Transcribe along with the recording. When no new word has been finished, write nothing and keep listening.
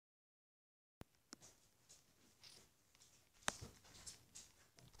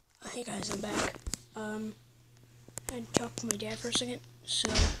Hey guys, I'm back. I had to talk to my dad for a second. So,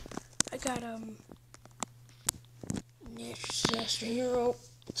 I got, natural disaster hero.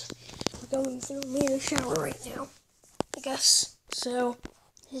 We're going through me in the shower right now, I guess. So,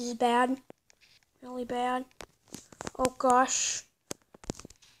 this is bad. Really bad. Oh gosh.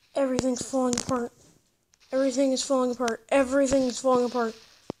 Everything's falling apart. Everything is falling apart. Everything is falling apart.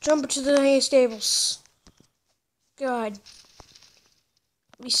 Jump into the hay stables. God.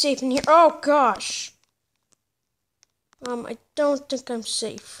 Be safe in here. Oh gosh. I don't think I'm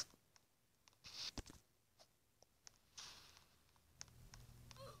safe.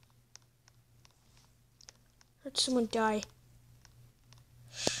 Heard someone die.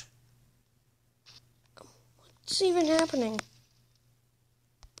 What's even happening?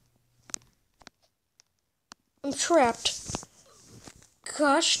 I'm trapped.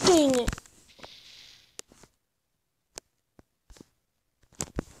 Gosh dang it.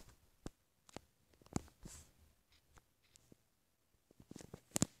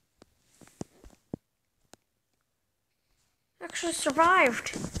 Actually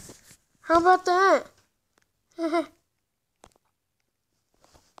survived. How about that?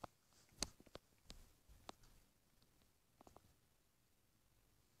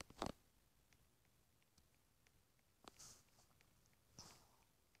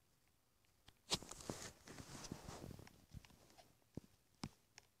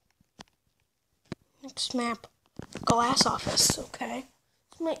 Next map. Glass office, okay.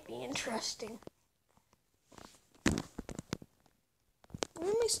 This might be interesting. Why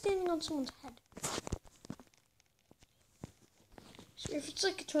am I standing on someone's head? So if it's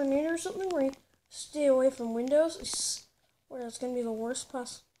like a tornado or something where you stay away from windows, I swear that's gonna be the worst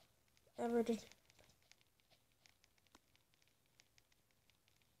pass ever to.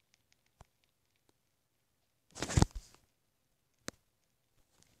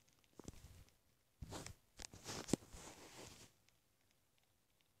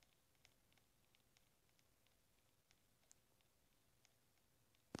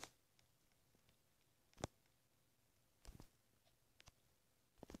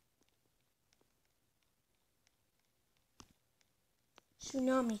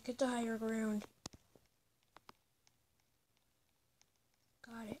 Tsunami, get the higher ground.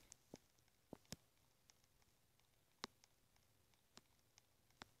 Got it.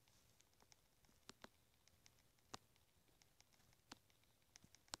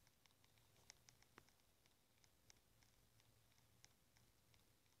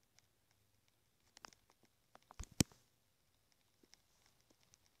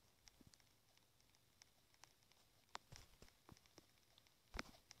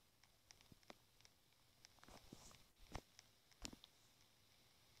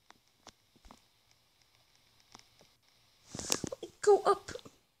 Go up.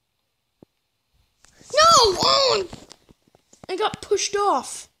 No! Oh! I got pushed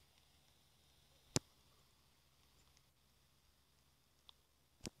off.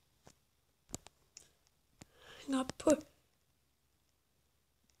 I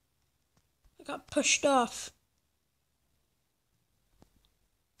got pushed off.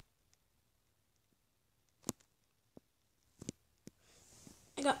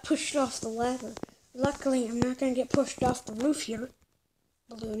 I got pushed off the ladder. Luckily, I'm not gonna get pushed off the roof here.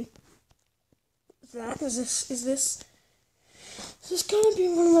 Balloon. Is this gonna be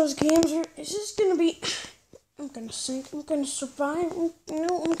one of those games where is this gonna be? I'm gonna sink. I'm gonna survive. I'm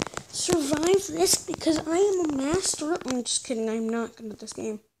gonna survive this because I am a master. I'm just kidding. I'm not good at this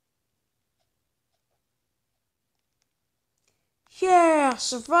game. Yeah,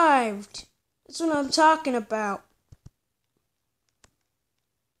 survived. That's what I'm talking about.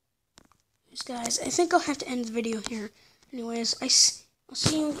 Guys, I think I'll have to end the video here. Anyways, I'll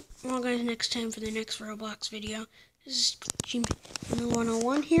see you all guys next time for the next Roblox video. This is Gmail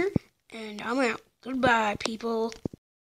 101 here, and I'm out. Goodbye, people.